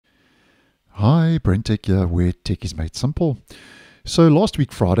Hi, BrenTech here, where tech is made simple. So last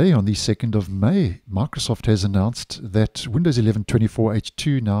week Friday, on the 2nd of May, Microsoft has announced that Windows 11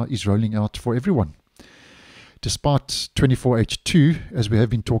 24H2 now is rolling out for everyone. Despite 24H2, as we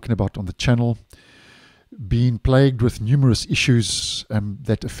have been talking about on the channel, being plagued with numerous issues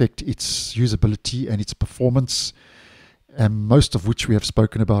that affect its usability and its performance, most of which we have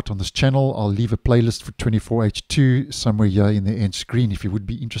spoken about on this channel. I'll leave a playlist for 24H2 somewhere here in the end screen if you would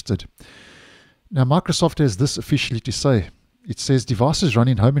be interested. Now, Microsoft has this officially to say. It says devices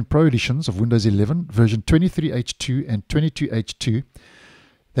running Home and Pro editions of Windows 11 version 23H2 and 22H2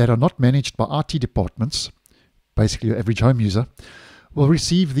 that are not managed by IT departments, basically your average home user, will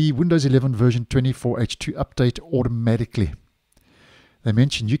receive the Windows 11 version 24H2 update automatically. They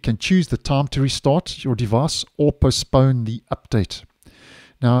mention you can choose the time to restart your device or postpone the update.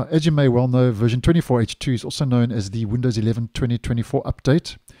 Now, as you may well know, version 24H2 is also known as the Windows 11 2024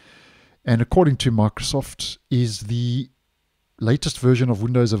 update, and according to Microsoft is the latest version of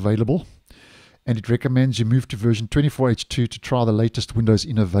Windows available, and it recommends you move to version 24H2 to try the latest Windows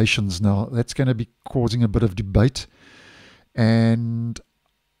innovations. Now, that's going to be causing a bit of debate, and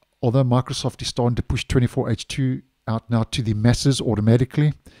although Microsoft is starting to push 24H2 out now to the masses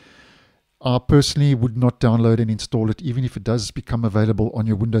automatically, I personally would not download and install it, even if it does become available on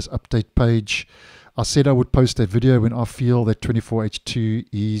your Windows Update page. I said I would post a video when I feel that 24H2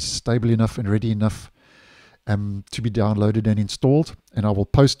 is stable enough and ready enough to be downloaded and installed, and I will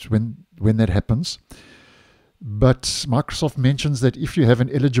post when that happens. But Microsoft mentions that if you have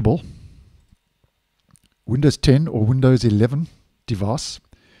an eligible Windows 10 or Windows 11 device,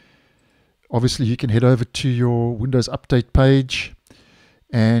 obviously you can head over to your Windows Update page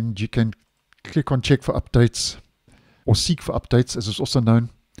and you can click on check for updates, or seek for updates as it's also known.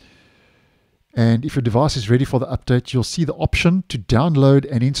 And if your device is ready for the update, you'll see the option to download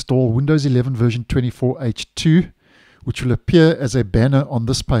and install Windows 11 version 24H2, which will appear as a banner on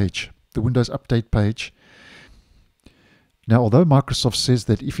this page, the Windows Update page. Now, although Microsoft says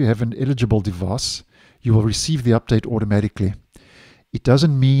that if you have an eligible device, you will receive the update automatically, it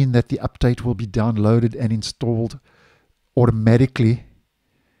doesn't mean that the update will be downloaded and installed automatically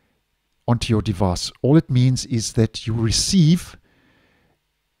onto your device. All it means is that you receive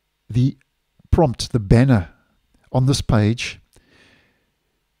the prompt, the banner on this page,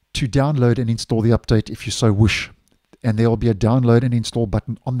 to download and install the update if you so wish. And there will be a download and install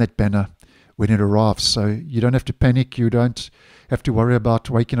button on that banner when it arrives. So you don't have to panic. You don't have to worry about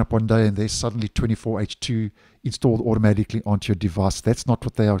waking up one day and there's suddenly 24H2 installed automatically onto your device. That's not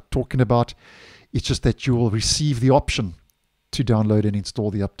what they are talking about. It's just that you will receive the option to download and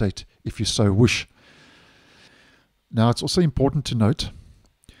install the update if you so wish. Now, it's also important to note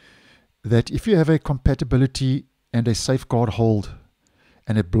that if you have a compatibility and a safeguard hold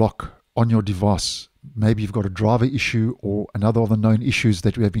and a block on your device, maybe you've got a driver issue or another of the known issues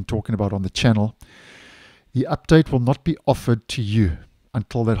that we have been talking about on the channel, the update will not be offered to you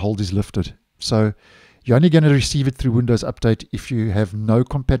until that hold is lifted. So you're only going to receive it through Windows Update if you have no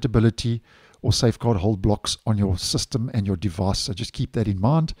compatibility or safeguard hold blocks on your system and your device. So just keep that in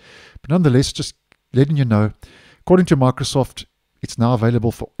mind. But nonetheless, just letting you know, according to Microsoft, it's now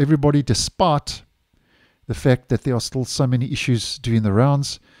available for everybody, despite the fact that there are still so many issues doing the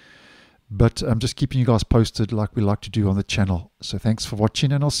rounds. But I'm just keeping you guys posted like we like to do on the channel. So thanks for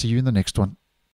watching, and I'll see you in the next one.